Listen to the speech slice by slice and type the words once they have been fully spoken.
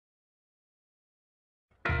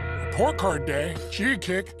report card day. Gee,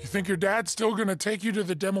 Kick, you think your dad's still gonna take you to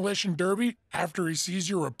the demolition derby after he sees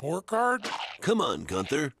your report card? Come on,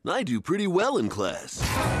 Gunther. I do pretty well in class.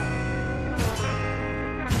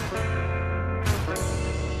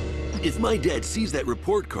 If my dad sees that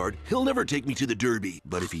report card, he'll never take me to the derby.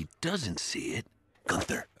 But if he doesn't see it...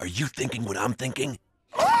 Gunther, are you thinking what I'm thinking?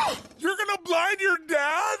 Oh, you're gonna blind your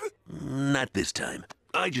dad? Not this time.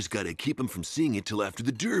 I just gotta keep him from seeing it till after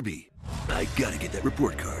the derby. I gotta get that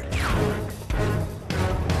report card.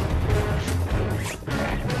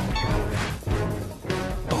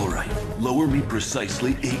 All right, lower me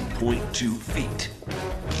precisely 8.2 feet.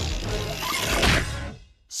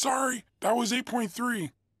 Sorry, that was 8.3.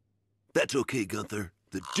 That's okay, Gunther.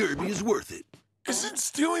 The derby is worth it. Isn't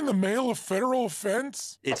stealing the mail a federal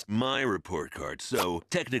offense? It's my report card, so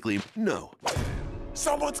technically, no.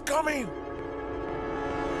 Someone's coming!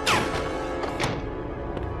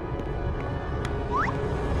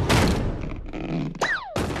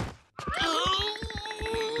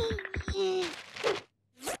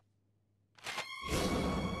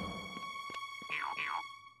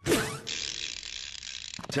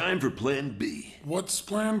 Time for Plan B. What's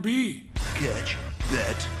Plan B? Catch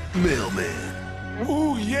that mailman.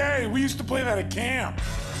 Ooh, yay! We used to play that at camp.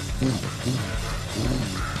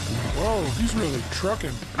 Whoa, he's really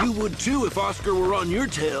trucking. You would too if Oscar were on your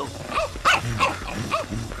tail.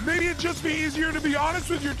 Maybe it'd just be easier to be honest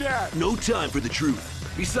with your dad. No time for the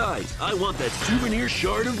truth. Besides, I want that souvenir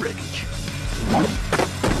shard of wreckage.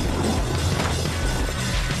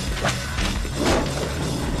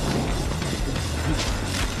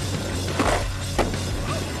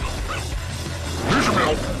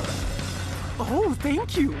 Oh,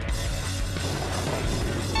 thank you.